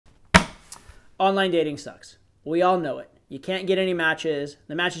Online dating sucks. We all know it. You can't get any matches.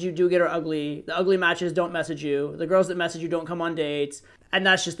 The matches you do get are ugly. The ugly matches don't message you. The girls that message you don't come on dates. And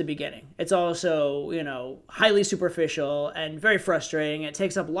that's just the beginning. It's also, highly superficial and very frustrating. It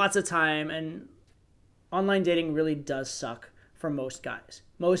takes up lots of time, and online dating really does suck for most guys.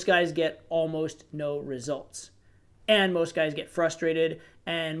 Most guys get almost no results. And most guys get frustrated,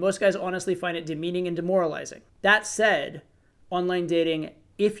 and most guys honestly find it demeaning and demoralizing. That said, online dating,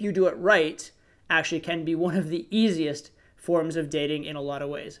 if you do it right, actually can be one of the easiest forms of dating in a lot of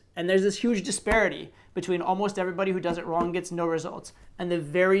ways. And there's this huge disparity between almost everybody who does it wrong gets no results and the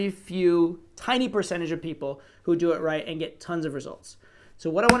very few, tiny percentage of people who do it right and get tons of results. So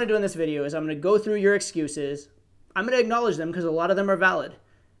what I want to do in this video is I'm going to go through your excuses. I'm going to acknowledge them because a lot of them are valid.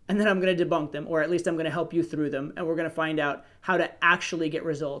 And then I'm going to debunk them, or at least I'm going to help you through them. And we're going to find out how to actually get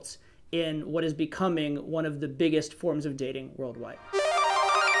results in what is becoming one of the biggest forms of dating worldwide.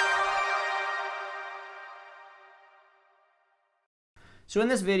 So in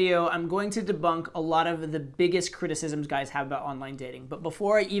this video, I'm going to debunk a lot of the biggest criticisms guys have about online dating. But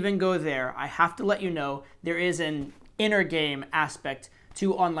before I even go there, I have to let you know there is an inner game aspect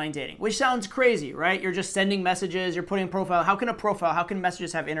to online dating, which sounds crazy, right? You're just sending messages, you're putting profile. How can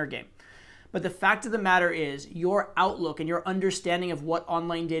messages have inner game? But the fact of the matter is your outlook and your understanding of what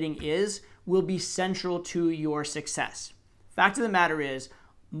online dating is will be central to your success. Fact of the matter is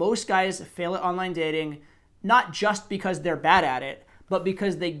most guys fail at online dating, not just because they're bad at it, but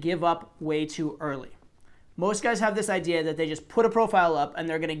because they give up way too early. Most guys have this idea that they just put a profile up and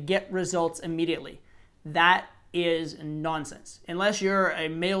they're gonna get results immediately. That is nonsense. Unless you're a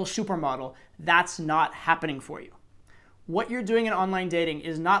male supermodel, that's not happening for you. What you're doing in online dating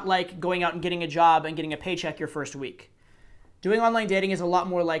is not like going out and getting a job and getting a paycheck your first week. Doing online dating is a lot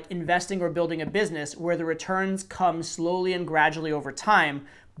more like investing or building a business where the returns come slowly and gradually over time,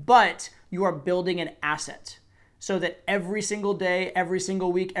 but you are building an asset so that every single day, every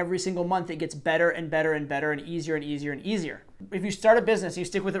single week, every single month, it gets better and better and better and easier and easier and easier. If you start a business, you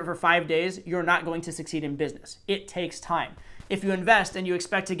stick with it for 5 days, you're not going to succeed in business. It takes time. If you invest and you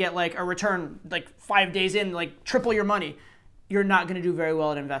expect to get like a return like 5 days in, like triple your money, you're not going to do very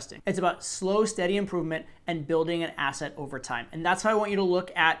well at investing. It's about slow, steady improvement and building an asset over time. And that's how I want you to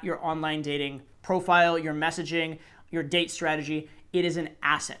look at your online dating profile, your messaging, your date strategy. It is an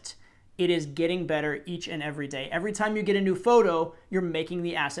asset. It is getting better each and every day. Every time you get a new photo, you're making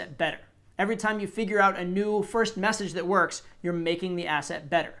the asset better. Every time you figure out a new first message that works, you're making the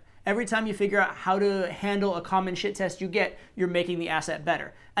asset better. Every time you figure out how to handle a common shit test you get, you're making the asset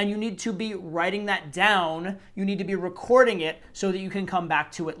better. And you need to be writing that down. You need to be recording it so that you can come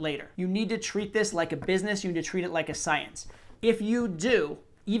back to it later. You need to treat this like a business. You need to treat it like a science. If you do,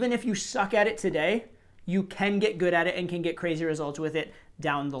 even if you suck at it today, you can get good at it and can get crazy results with it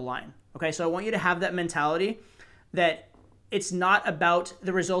down the line. Okay, so I want you to have that mentality that it's not about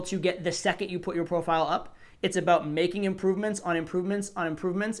the results you get the second you put your profile up. It's about making improvements on improvements on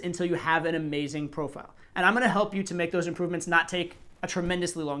improvements until you have an amazing profile. And I'm going to help you to make those improvements not take a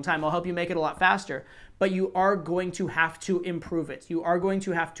tremendously long time. I'll help you make it a lot faster, but you are going to have to improve it. You are going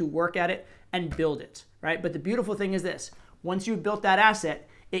to have to work at it and build it, right? But the beautiful thing is this. Once you've built that asset,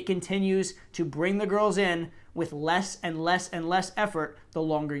 it continues to bring the girls in with less and less and less effort the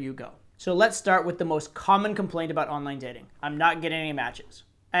longer you go. So let's start with the most common complaint about online dating. I'm not getting any matches.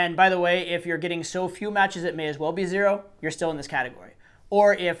 And by the way, if you're getting so few matches it may as well be zero, you're still in this category.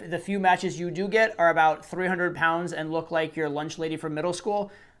 Or if the few matches you do get are about 300 pounds and look like your lunch lady from middle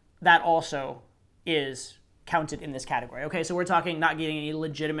school, that also is counted in this category. Okay, so we're talking not getting any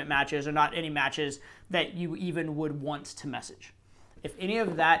legitimate matches or not any matches that you even would want to message. If any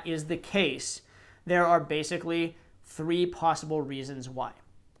of that is the case, there are basically 3 possible reasons why.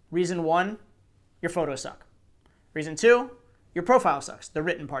 Reason 1, your photos suck. Reason 2, your profile sucks, the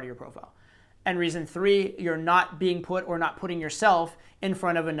written part of your profile. And reason 3, you're not being put or not putting yourself in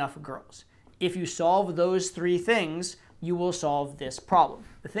front of enough girls. If you solve those 3 things, you will solve this problem.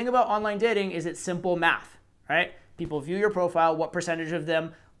 The thing about online dating is it's simple math, right? People view your profile, what percentage of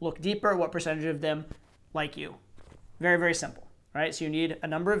them look deeper, what percentage of them like you. Very, very simple, right? So you need a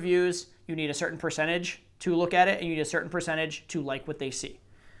number of views, you need a certain percentage to look at it, and you need a certain percentage to like what they see.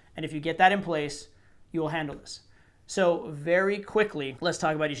 And if you get that in place, you will handle this. So very quickly, let's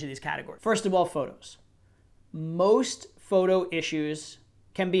talk about each of these categories. First of all, photos. Most photo issues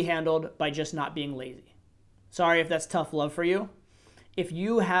can be handled by just not being lazy. Sorry if that's tough love for you. If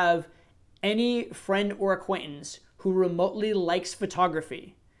you have any friend or acquaintance who remotely likes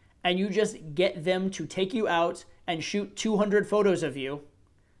photography and you just get them to take you out and shoot 200 photos of you,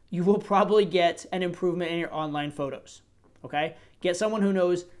 you will probably get an improvement in your online photos, okay? Get someone who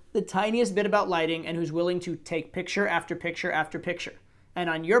knows the tiniest bit about lighting and who's willing to take picture after picture after picture. And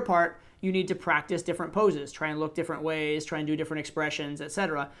on your part, you need to practice different poses, try and look different ways, try and do different expressions,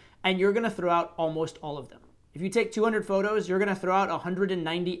 etc. And you're going to throw out almost all of them. If you take 200 photos, you're going to throw out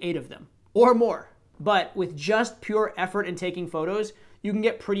 198 of them or more. But with just pure effort in taking photos, you can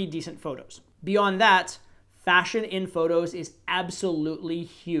get pretty decent photos. Beyond that, fashion in photos is absolutely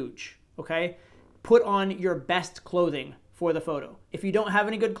huge, okay? Put on your best clothing for the photo. If you don't have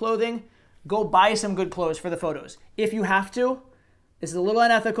any good clothing, go buy some good clothes for the photos. If you have to, this is a little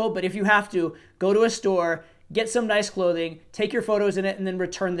unethical, but if you have to, go to a store, get some nice clothing, take your photos in it, and then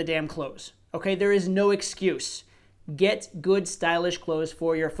return the damn clothes. Okay, there is no excuse. Get good, stylish clothes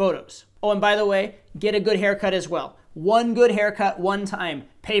for your photos. Oh, and by the way, get a good haircut as well. One good haircut, one time,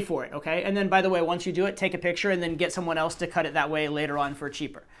 pay for it, okay? And then, by the way, once you do it, take a picture and then get someone else to cut it that way later on for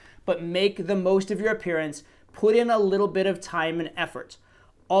cheaper. But make the most of your appearance. Put in a little bit of time and effort.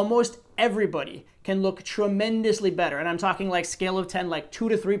 Almost everybody can look tremendously better, and I'm talking like scale of 10, like 2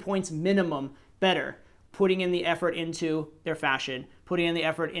 to 3 points minimum better, putting in the effort into their fashion, putting in the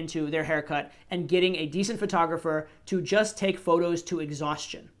effort into their haircut, and getting a decent photographer to just take photos to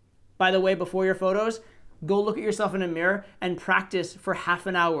exhaustion. By the way, before your photos, go look at yourself in a mirror and practice for half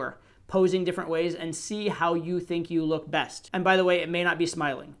an hour, posing different ways and see how you think you look best. And by the way, it may not be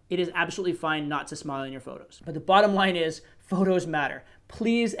smiling. It is absolutely fine not to smile in your photos. But the bottom line is, photos matter.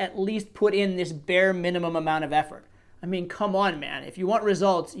 Please at least put in this bare minimum amount of effort. I mean, come on, man. If you want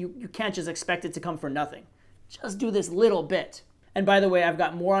results, you can't just expect it to come for nothing. Just do this little bit. And by the way, I've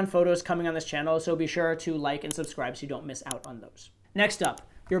got more on photos coming on this channel, so be sure to like and subscribe so you don't miss out on those. Next up,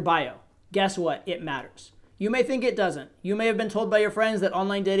 your bio. Guess what? It matters. You may think it doesn't. You may have been told by your friends that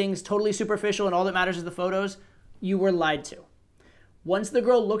online dating is totally superficial and all that matters is the photos. You were lied to. Once the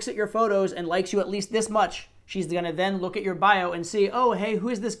girl looks at your photos and likes you at least this much, she's going to then look at your bio and see, oh, hey, who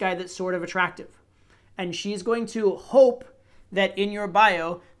is this guy that's sort of attractive? And she's going to hope that in your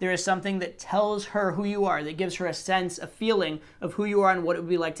bio, there is something that tells her who you are, that gives her a sense, a feeling of who you are and what it would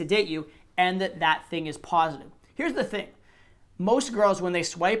be like to date you, and that thing is positive. Here's the thing. Most girls, when they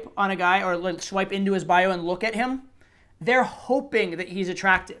swipe on a guy or swipe into his bio and look at him, they're hoping that he's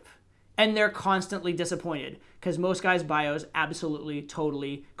attractive. And they're constantly disappointed because most guys' bios absolutely,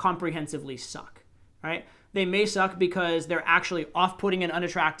 totally, comprehensively suck, right? They may suck because they're actually off-putting and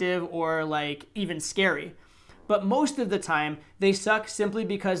unattractive or like even scary. But most of the time, they suck simply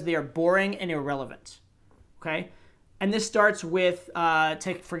because they are boring and irrelevant, okay? And this starts with,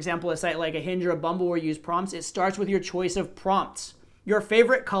 take for example, a site like a Hinge or a Bumble where you use prompts. It starts with your choice of prompts. Your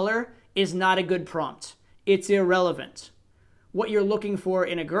favorite color is not a good prompt. It's irrelevant. What you're looking for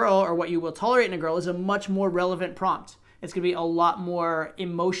in a girl or what you will tolerate in a girl is a much more relevant prompt. It's going to be a lot more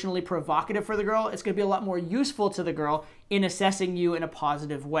emotionally provocative for the girl. It's going to be a lot more useful to the girl in assessing you in a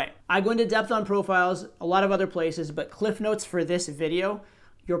positive way. I go into depth on profiles, a lot of other places, but cliff notes for this video,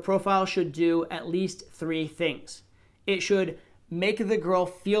 your profile should do at least 3 things. It should make the girl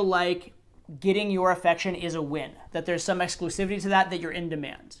feel like getting your affection is a win, that there's some exclusivity to that you're in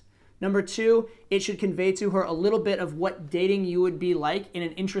demand. Number 2, it should convey to her a little bit of what dating you would be like in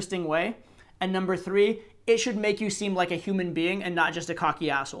an interesting way. And number 3, it should make you seem like a human being and not just a cocky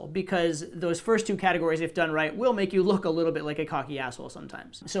asshole, because those first 2 categories, if done right, will make you look a little bit like a cocky asshole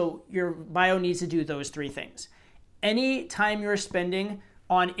sometimes. So your bio needs to do those 3 things. Any time you're spending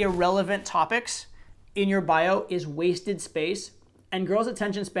on irrelevant topics in your bio is wasted space, and girls'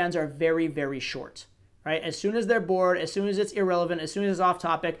 attention spans are very, very short, right? As soon as they're bored, as soon as it's irrelevant, as soon as it's off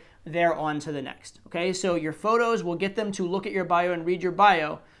topic, they're on to the next, okay? So your photos will get them to look at your bio and read your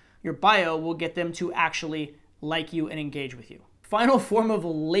bio. Your bio will get them to actually like you and engage with you. Final form of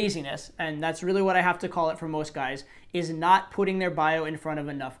laziness, and that's really what I have to call it for most guys, is not putting their bio in front of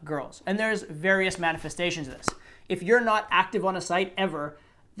enough girls. And there's various manifestations of this. If you're not active on a site ever,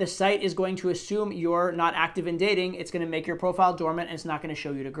 the site is going to assume you're not active in dating. It's going to make your profile dormant and it's not going to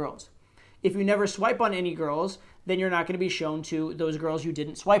show you to girls. If you never swipe on any girls, then you're not going to be shown to those girls you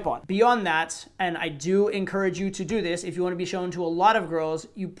didn't swipe on. Beyond that, and I do encourage you to do this, if you want to be shown to a lot of girls,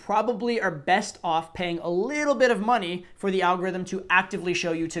 you probably are best off paying a little bit of money for the algorithm to actively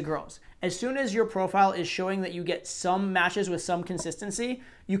show you to girls. As soon as your profile is showing that you get some matches with some consistency,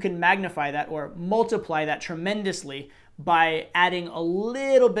 you can magnify that or multiply that tremendously by adding a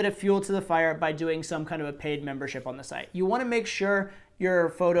little bit of fuel to the fire by doing some kind of a paid membership on the site. You want to make sure your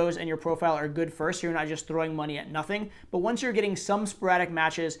photos and your profile are good first, so you're not just throwing money at nothing. But once you're getting some sporadic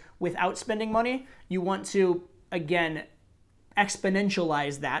matches without spending money, you want to, again,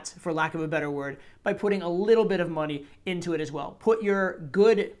 exponentialize that, for lack of a better word, by putting a little bit of money into it as well. Put your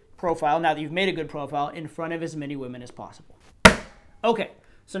good profile, now that you've made a good profile, in front of as many women as possible. Okay,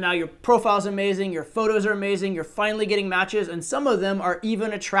 So now your profile's amazing, your photos are amazing, you're finally getting matches, and some of them are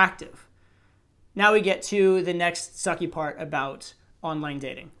even attractive. Now we get to the next sucky part about online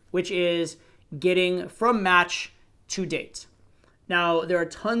dating, which is getting from match to date. Now, there are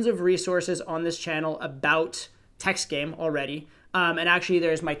tons of resources on this channel about text game already. And actually,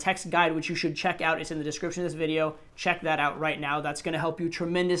 there's my text guide, which you should check out. It's in the description of this video. Check that out right now. That's going to help you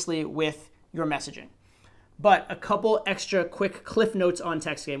tremendously with your messaging. But a couple extra quick cliff notes on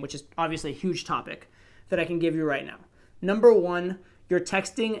text game, which is obviously a huge topic that I can give you right now. Number one, your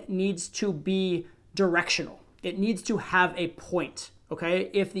texting needs to be directional. It needs to have a point, okay?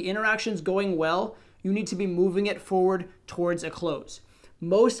 If the interaction's going well, you need to be moving it forward towards a close.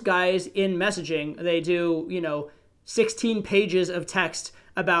 Most guys in messaging, they do, 16 pages of text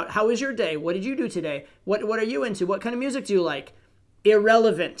about how was your day? What did you do today? What are you into? What kind of music do you like?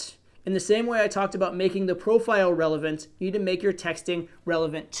 Irrelevant. In the same way I talked about making the profile relevant, you need to make your texting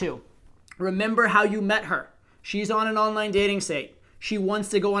relevant too. Remember how you met her. She's on an online dating site. She wants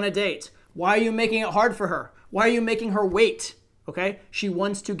to go on a date. Why are you making it hard for her? Why are you making her wait? Okay? She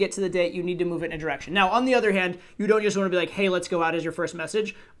wants to get to the date. You need to move it in a direction. Now, on the other hand, you don't just want to be like, hey, let's go out as your first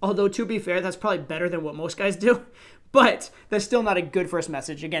message. Although, to be fair, that's probably better than what most guys do. But that's still not a good first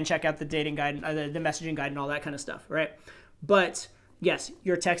message. Again, check out the dating guide, the messaging guide and all that kind of stuff, right? But yes,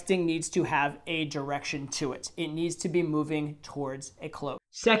 your texting needs to have a direction to it. It needs to be moving towards a close.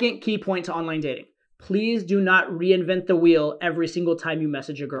 Second key point to online dating. Please do not reinvent the wheel every single time you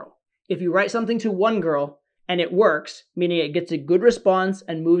message a girl. If you write something to one girl and it works, meaning it gets a good response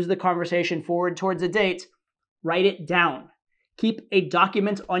and moves the conversation forward towards a date, write it down. Keep a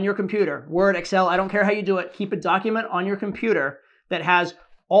document on your computer. Word, Excel, I don't care how you do it. Keep a document on your computer that has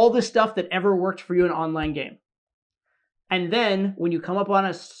all the stuff that ever worked for you in an online game. And then when you come up on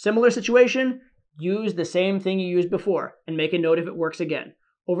a similar situation, use the same thing you used before and make a note if it works again.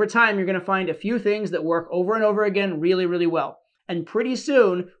 Over time, you're going to find a few things that work over and over again really, really well. And pretty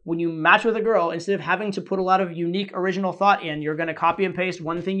soon, when you match with a girl, instead of having to put a lot of unique original thought in, you're going to copy and paste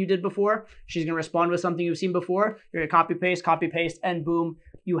one thing you did before. She's going to respond with something you've seen before. You're going to copy, paste, and boom,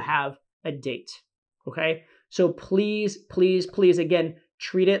 you have a date. Okay? So please, please, please, again,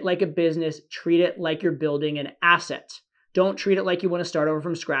 treat it like a business. Treat it like you're building an asset. Don't treat it like you want to start over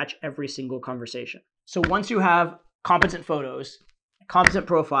from scratch every single conversation. So once you have competent photos, competent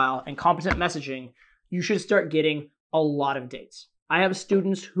profile, and competent messaging, you should start getting a lot of dates. I have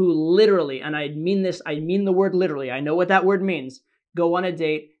students who literally, and I mean this, I mean the word literally, I know what that word means, go on a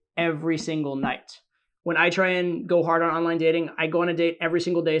date every single night. When I try and go hard on online dating, I go on a date every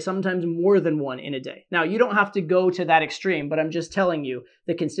single day, sometimes more than one in a day. Now, you don't have to go to that extreme, but I'm just telling you,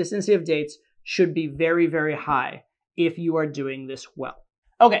 the consistency of dates should be very, very high if you are doing this well.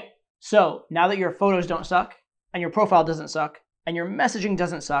 Okay, so now that your photos don't suck, and your profile doesn't suck, and your messaging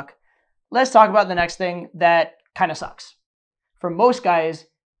doesn't suck, let's talk about the next thing that kind of sucks. For most guys,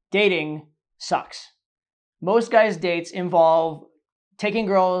 dating sucks. Most guys' dates involve taking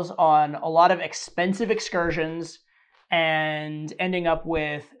girls on a lot of expensive excursions and ending up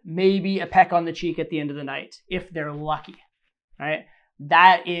with maybe a peck on the cheek at the end of the night, if they're lucky, right?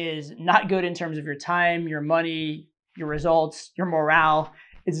 That is not good in terms of your time, your money, your results, your morale.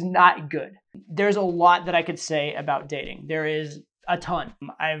 It's not good. There's a lot that I could say about dating. There is a ton.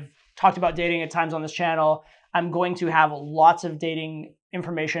 I've talked about dating at times on this channel. I'm going to have lots of dating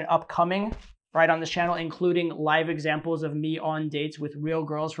information upcoming right on this channel, including live examples of me on dates with real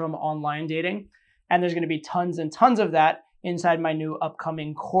girls from online dating. And there's going to be tons and tons of that inside my new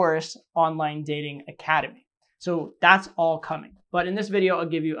upcoming course, Online Dating Academy. So that's all coming. But in this video, I'll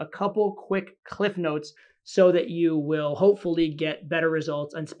give you a couple quick cliff notes so that you will hopefully get better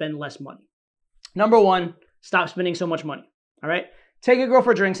results and spend less money. Number one, stop spending so much money. All right? Take a girl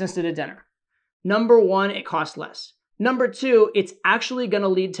for drinks instead of dinner. Number one, it costs less. Number two, it's actually going to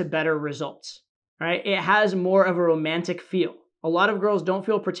lead to better results, right? It has more of a romantic feel. A lot of girls don't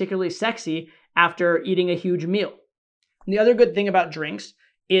feel particularly sexy after eating a huge meal. And the other good thing about drinks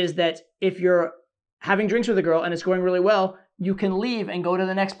is that if you're having drinks with a girl and it's going really well, you can leave and go to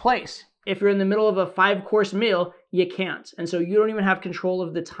the next place. If you're in the middle of a 5-course meal, you can't. And so you don't even have control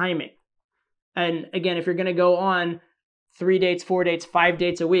of the timing. And again, if you're going to go on 3 dates, 4 dates, 5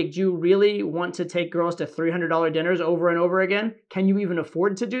 dates a week, do you really want to take girls to $300 dinners over and over again? Can you even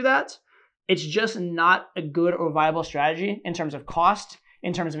afford to do that? It's just not a good or viable strategy in terms of cost,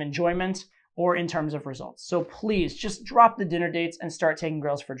 in terms of enjoyment, or in terms of results. So please just drop the dinner dates and start taking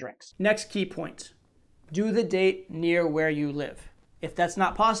girls for drinks. Next key point, do the date near where you live. If that's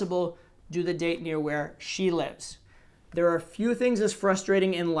not possible, do the date near where she lives. There are few things as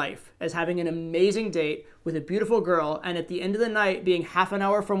frustrating in life as having an amazing date with a beautiful girl and at the end of the night being half an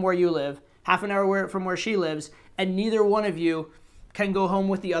hour from where you live, half an hour from where she lives, and neither one of you can go home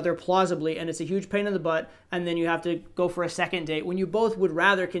with the other plausibly, and it's a huge pain in the butt, and then you have to go for a second date when you both would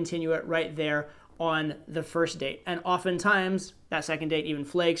rather continue it right there on the first date. And oftentimes, that second date even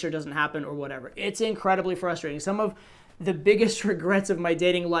flakes or doesn't happen or whatever. It's incredibly frustrating. Some of the biggest regrets of my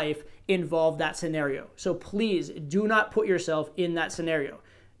dating life involve that scenario. So please do not put yourself in that scenario.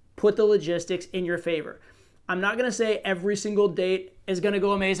 Put the logistics in your favor. I'm not going to say every single date is going to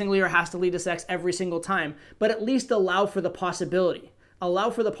go amazingly or has to lead to sex every single time, but at least allow for the possibility. Allow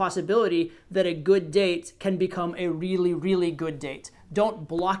for the possibility that a good date can become a really, really good date. Don't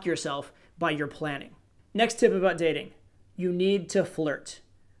block yourself by your planning. Next tip about dating, you need to flirt.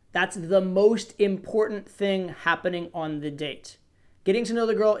 That's the most important thing happening on the date. Getting to know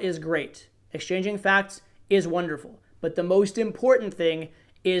the girl is great. Exchanging facts is wonderful. But the most important thing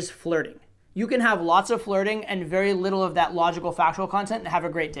is flirting. You can have lots of flirting and very little of that logical, factual content and have a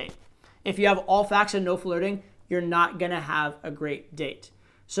great date. If you have all facts and no flirting, you're not going to have a great date.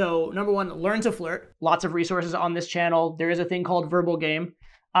 So number one, learn to flirt. Lots of resources on this channel. There is a thing called Verbal Game.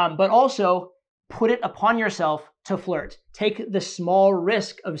 But also put it upon yourself to flirt. Take the small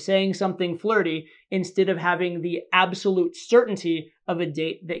risk of saying something flirty instead of having the absolute certainty of a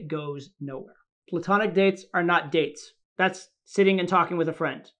date that goes nowhere. Platonic dates are not dates. That's sitting and talking with a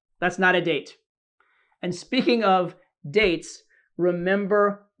friend. That's not a date. And speaking of dates,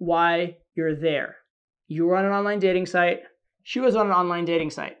 remember why you're there. You were on an online dating site. She was on an online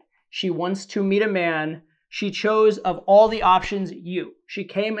dating site. She wants to meet a man. She chose of all the options you. She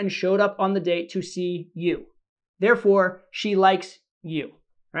came and showed up on the date to see you. Therefore, she likes you,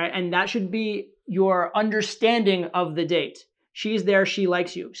 right? And that should be your understanding of the date. She's there, she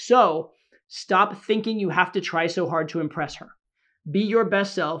likes you. So stop thinking you have to try so hard to impress her. Be your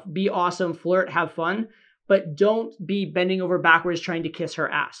best self, be awesome, flirt, have fun, but don't be bending over backwards trying to kiss her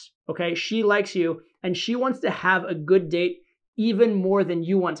ass, okay? She likes you and she wants to have a good date even more than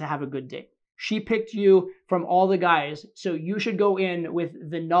you want to have a good date. She picked you from all the guys, so you should go in with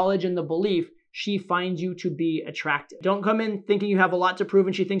the knowledge and the belief she finds you to be attractive. Don't come in thinking you have a lot to prove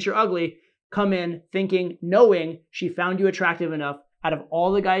and she thinks you're ugly. Come in thinking, knowing she found you attractive enough out of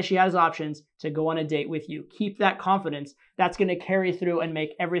all the guys she has options to go on a date with you. Keep that confidence. That's going to carry through and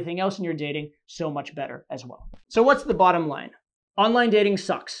make everything else in your dating so much better as well. So what's the bottom line? Online dating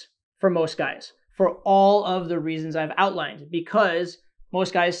sucks for most guys for all of the reasons I've outlined, because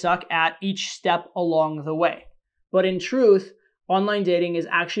most guys suck at each step along the way. But in truth, online dating is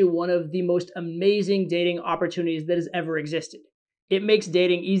actually one of the most amazing dating opportunities that has ever existed. It makes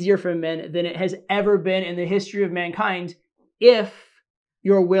dating easier for men than it has ever been in the history of mankind if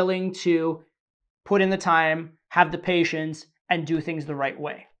you're willing to put in the time, have the patience, and do things the right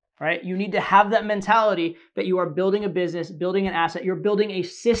way, right? You need to have that mentality that you are building a business, building an asset, you're building a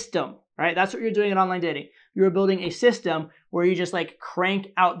system, right? That's what you're doing in online dating. You're building a system where you just like crank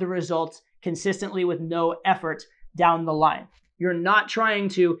out the results consistently with no effort down the line. You're not trying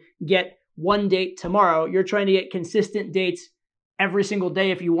to get one date tomorrow. You're trying to get consistent dates every single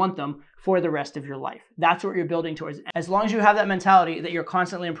day if you want them for the rest of your life. That's what you're building towards. As long as you have that mentality that you're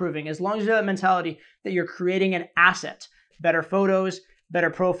constantly improving, as long as you have that mentality that you're creating an asset, better photos,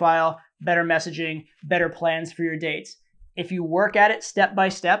 better profile, better messaging, better plans for your dates. If you work at it step by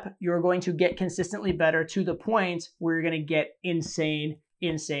step, you're going to get consistently better to the point where you're going to get insane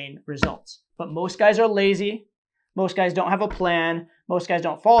results. But most guys are lazy. Most guys don't have a plan. Most guys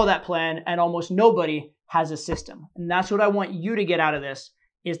don't follow that plan, and almost nobody has a system. And that's what I want you to get out of this,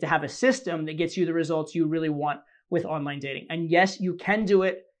 is to have a system that gets you the results you really want with online dating. And yes, you can do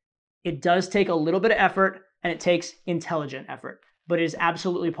it. It does take a little bit of effort and it takes intelligent effort, but it is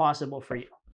absolutely possible for you.